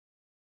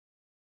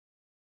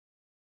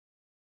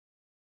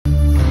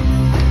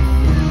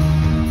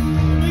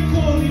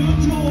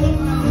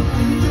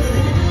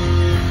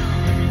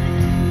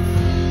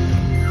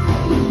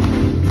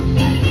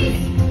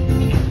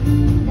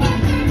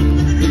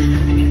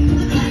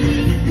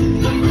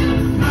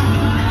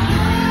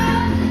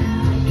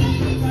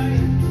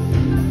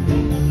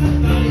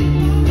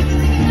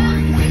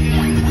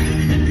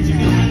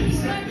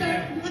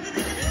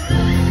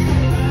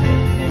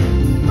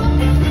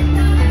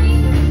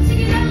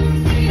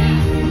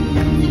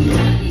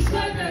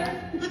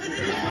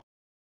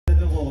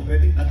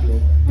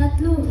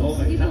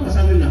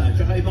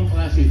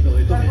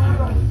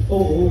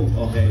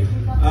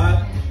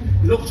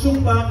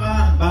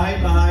baka,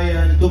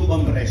 bahay-bahayan,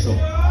 tumpang preso.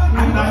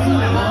 Ang dami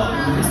na.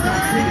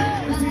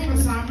 Kasi pa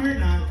summer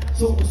na,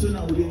 so gusto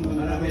na ulit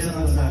marami sa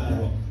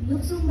kalsada.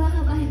 Luksong baka,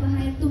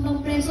 bahay-bahayan, tumpang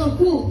preso.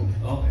 Who?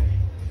 Okay.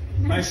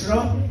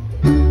 Maestro?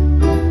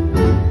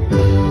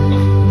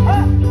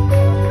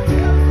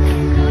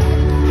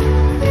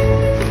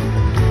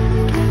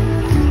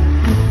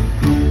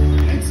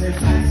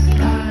 Exercise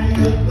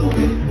tayo,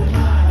 tuwing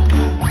pumaga.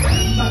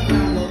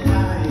 Pagkalo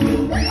tayo,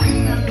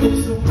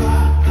 nagluksong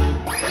baka.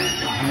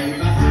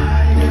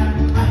 Bahay-bahayan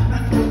at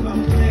ang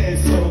tumpang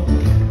preso.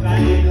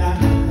 Dahil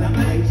lahat na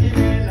may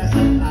chinelas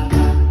at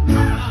tata.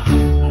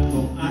 At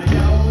kung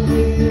ayaw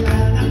nila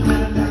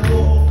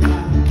nakalaro ka,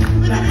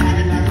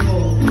 nakalaro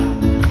ka,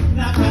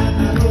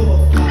 nakalaro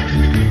ka.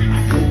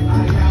 At kung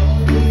ayaw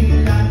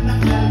nila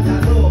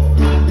nakalaro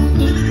ka,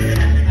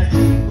 at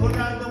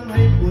siguradong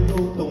may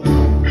pulutong.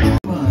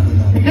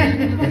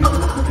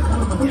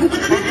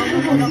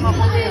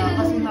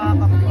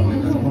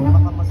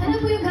 Ano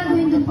po yung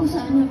gagawin doon po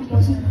sa ano?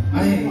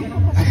 Ay!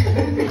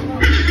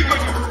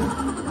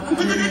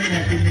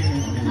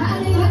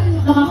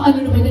 Nakakaano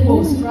naman yung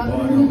boss.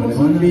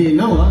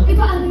 Nalinaw ha? Eh,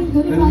 paano yung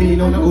gawin?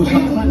 Nalinaw na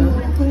usapan ha?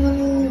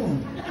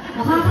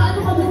 Nakakaano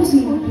ka boss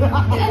eh. Eh,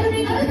 ano na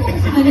yung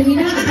ano yun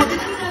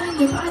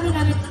namin? Paano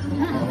namin?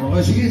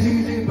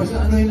 Sige. Basta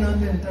ano'y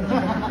natin.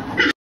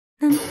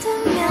 눈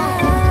뜨면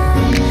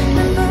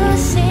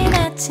눈부신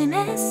아침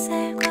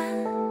햇살과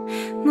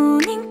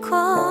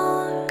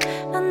모닝콜로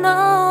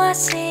너와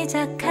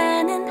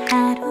시작하는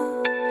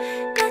하루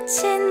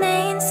마치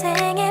내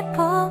인생의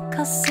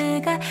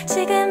포커스가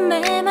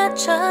지금에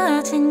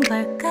맞춰진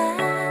걸까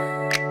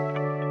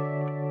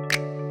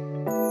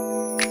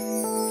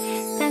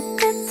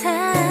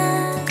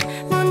따뜻한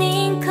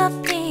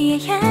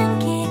모닝커피의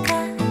향기가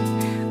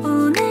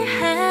오늘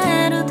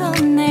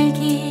하루도 날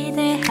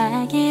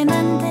기대하게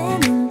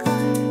만드는 걸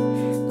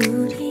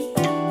우리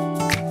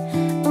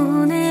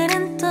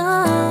오늘은 또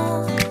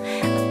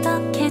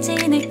어떻게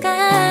지낼까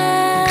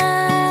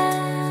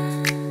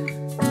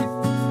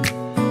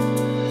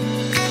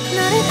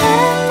너를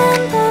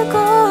바라만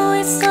보고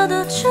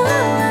있어도 좋아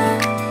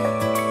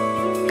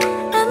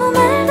아무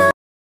말도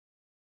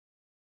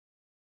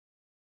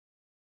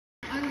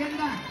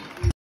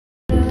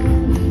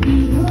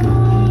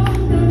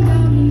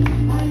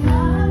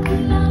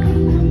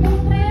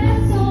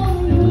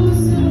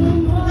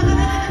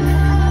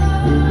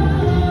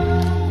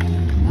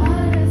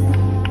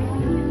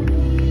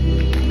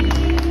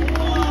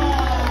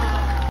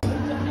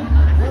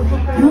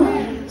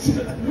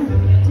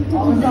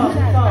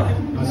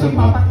Asan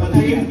ba?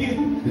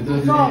 Dito.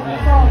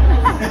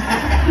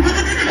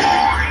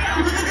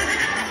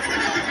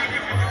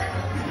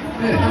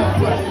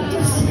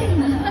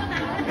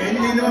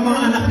 Hindi naman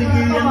mga anak ni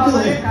Gillian to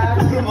eh.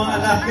 Puro mga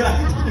alaga.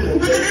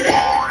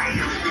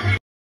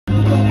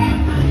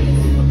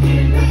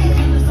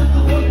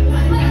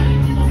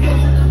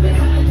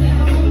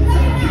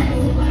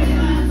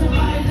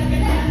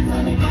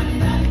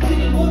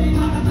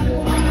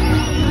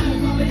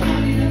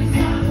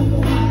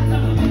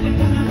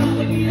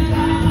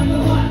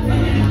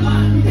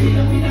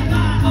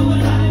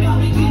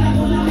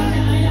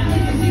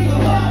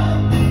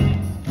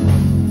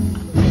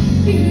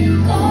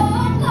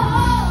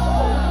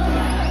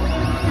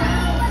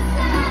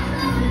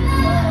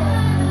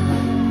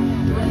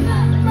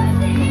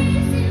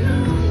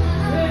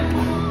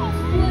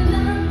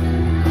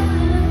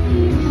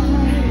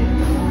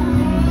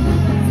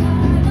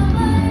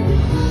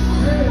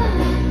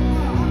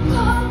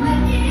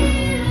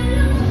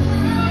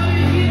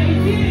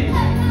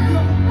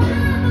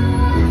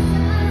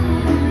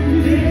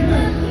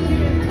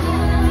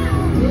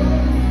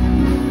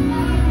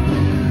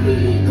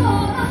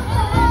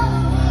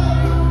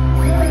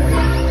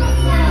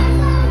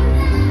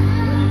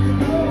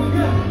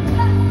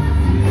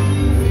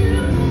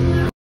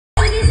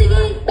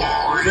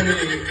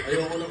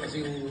 Ayoko lang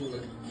kasing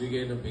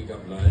bigay ng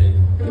pick-up line.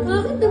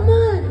 Bakit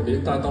naman?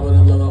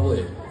 Tatawanan lang ako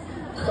eh.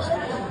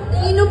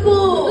 Sino po?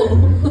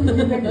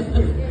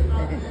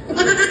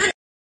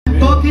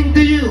 Talking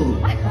to you.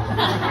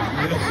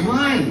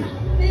 Why?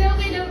 Hindi,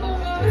 okay na po.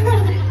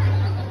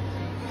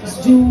 That's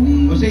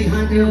Joey. O say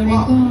hi to your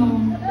pop.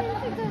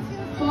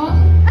 Po?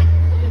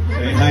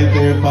 Say hi to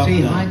your pop. Say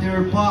hi to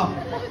your pop.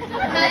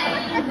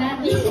 Hi,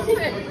 Daddy.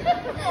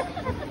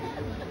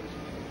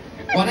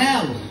 What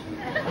else?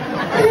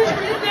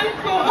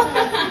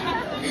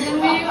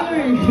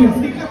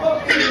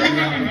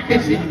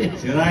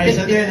 Si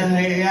Ryzza din ang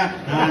naiiyak.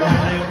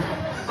 Naalala yung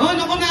Oh,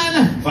 naku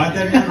na.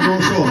 father ng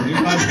Russo.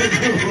 Yung father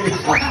ng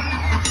Russo.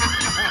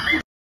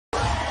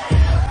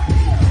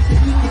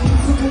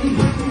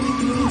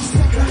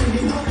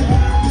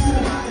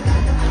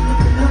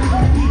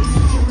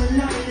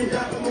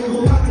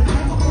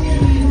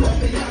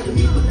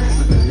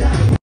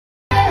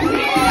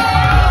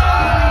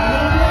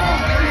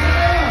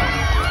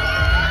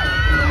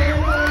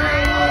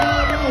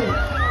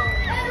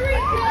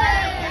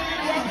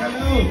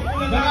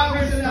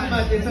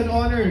 It's an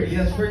honor.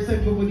 Yes, first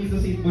time ko po dito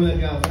sa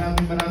BULAGA.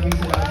 Maraming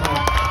salamat.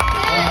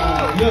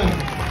 Yun.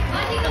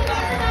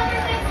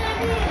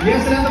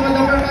 Yes, sa lahat naman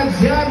ng mga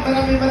dyan,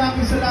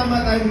 maraming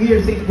salamat. I'm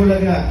here sa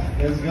Bulaga.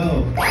 Let's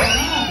go.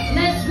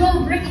 Let's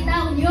go, break it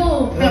down,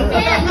 yo!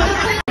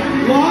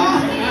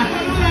 Wow!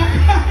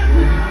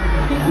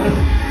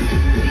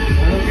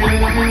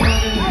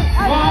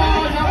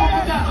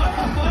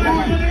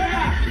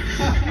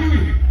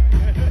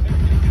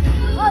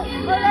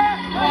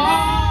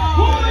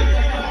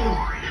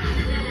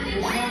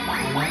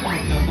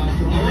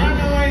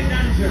 Runaway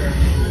dancer.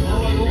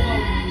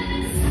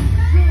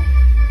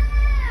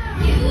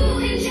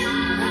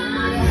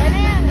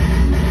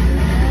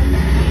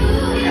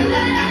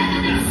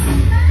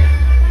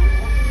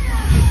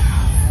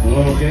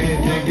 Okay,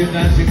 thank you,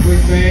 Dancing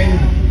Queen Queen.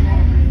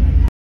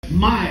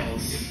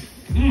 Miles.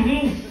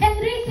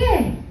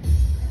 Enrique!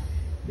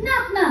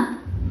 Knock knock!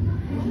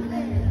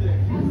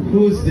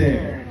 Who's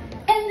there?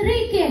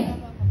 Enrique!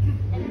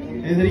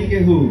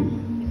 Enrique who?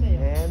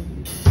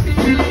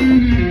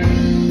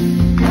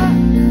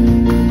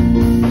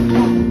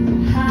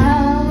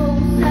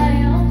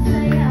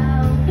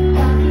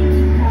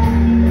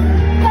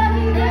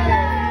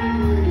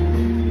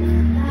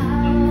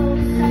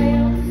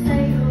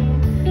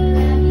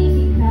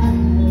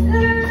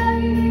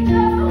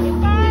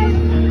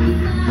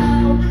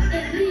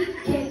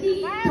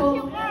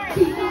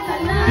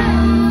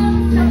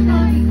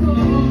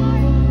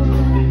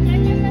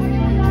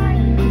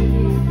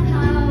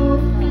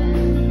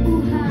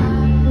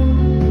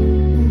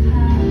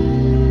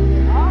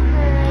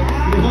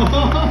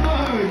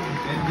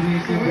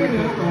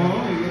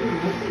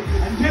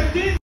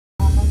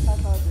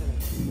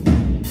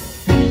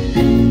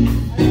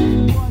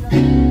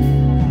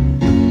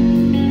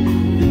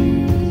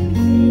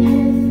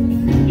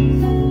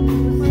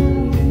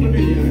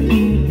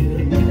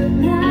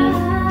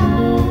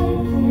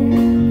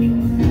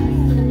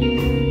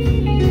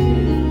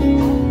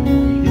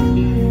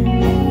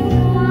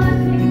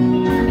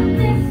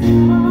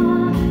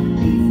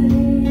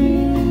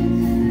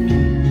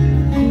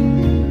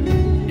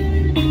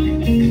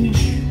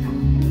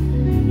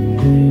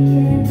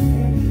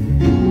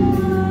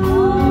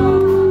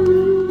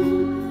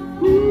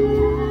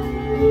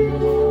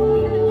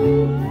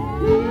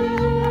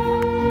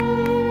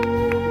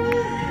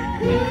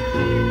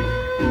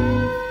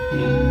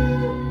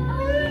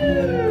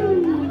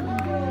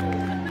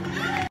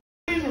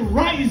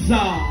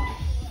 RYZZA.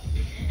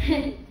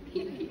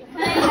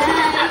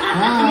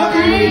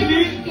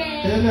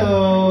 Hello.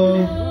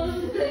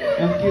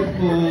 Ang cute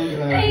po.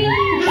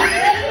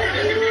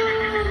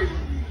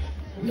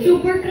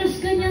 Super crush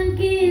ka niyan,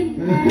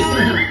 Kim.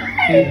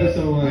 Thank you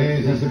so much.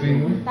 Ay,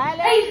 sasabihin mo?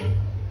 Ay!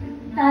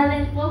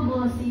 Talent po,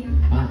 bossy.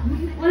 Ah?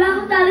 Wala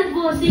akong talent,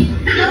 bossy.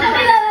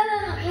 Nakakilala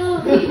lang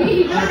ako.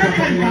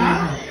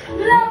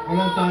 Wala po.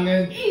 Walang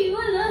talent?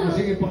 Wala. Oh,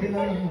 sige,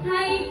 pakilala mo.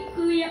 Hi,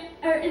 Kuya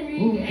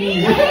Enrique.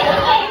 Okay.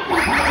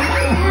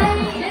 Hi,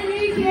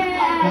 Enrique.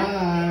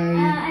 Hi.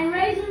 I'm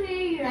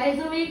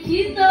RYZZA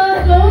Kito.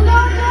 Go, go,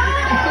 go!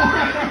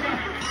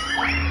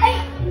 Ay,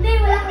 hindi.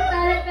 Wala akong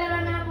talent, pero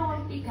na po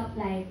akong pick-up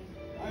line.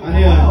 Ano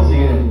yun?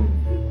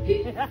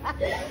 Sige.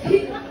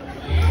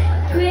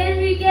 Kuya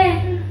Enrique,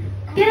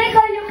 can I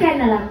call you Ken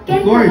na lang?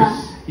 Ken Of ka ba?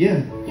 course. Yeah.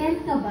 Ken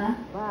ka ba?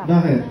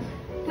 Bakit?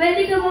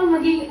 Pwede ka bang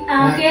maging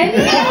akin?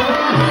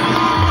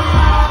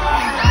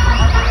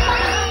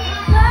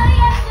 Sorry,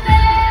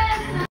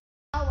 Andres!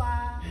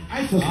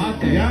 Ay, sus.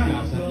 Ayan.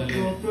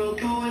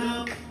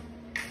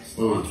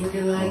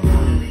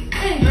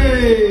 Hey!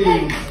 Hey!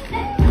 Hey!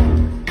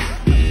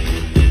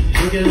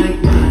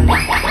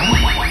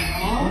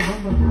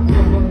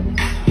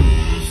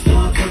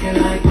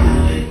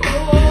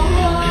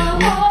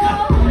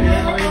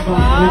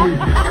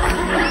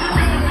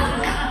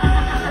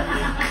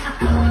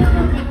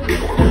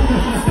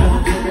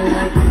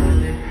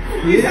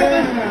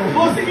 Yeah!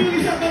 Bossing yung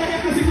isa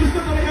talaga kasi gusto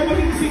talaga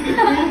maging singit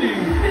yun eh.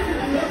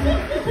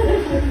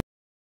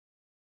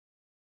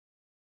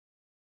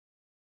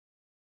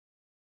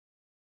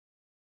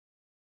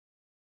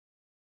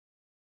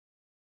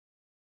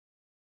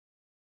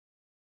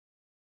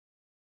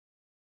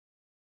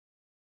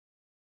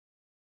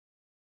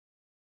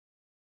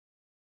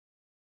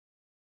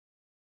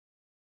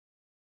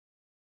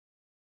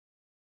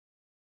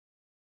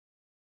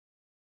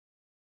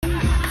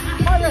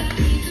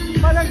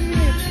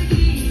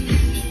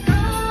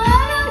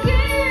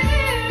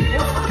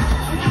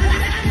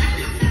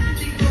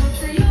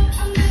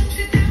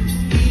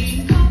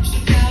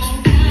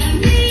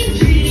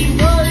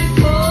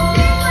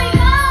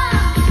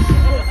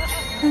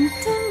 눈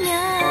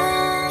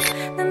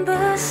뜨면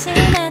눈부신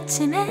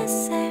아침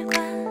햇살과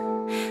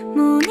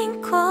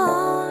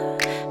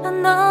모닝콜로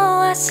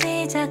너와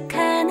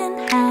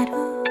시작하는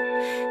하루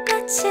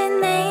마치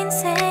내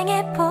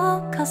인생의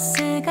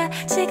포커스가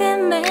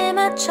지금에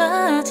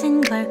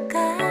맞춰진 걸까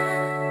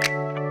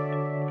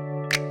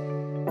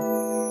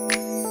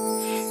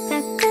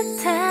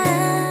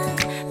따뜻한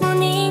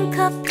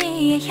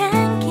모닝커피의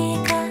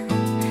향기가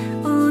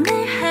오늘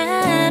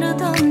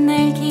하루도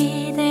날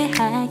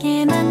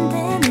기대하게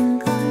만드는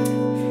걸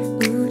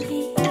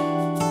우리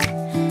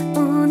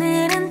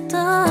오늘은 또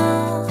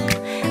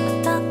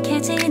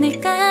어떻게 지내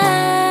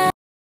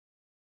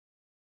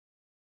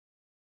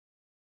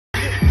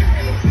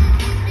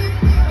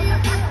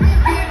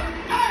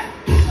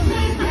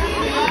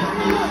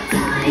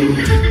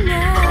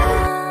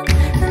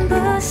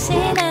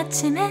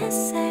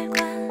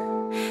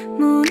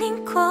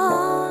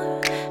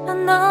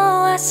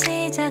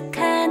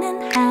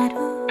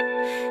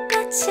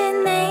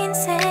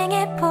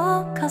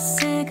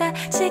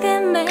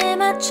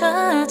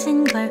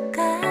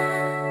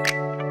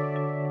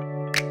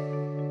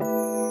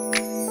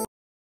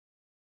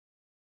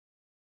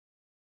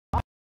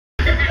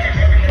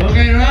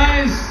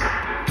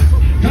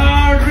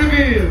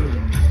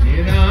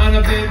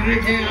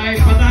Enrique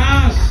ay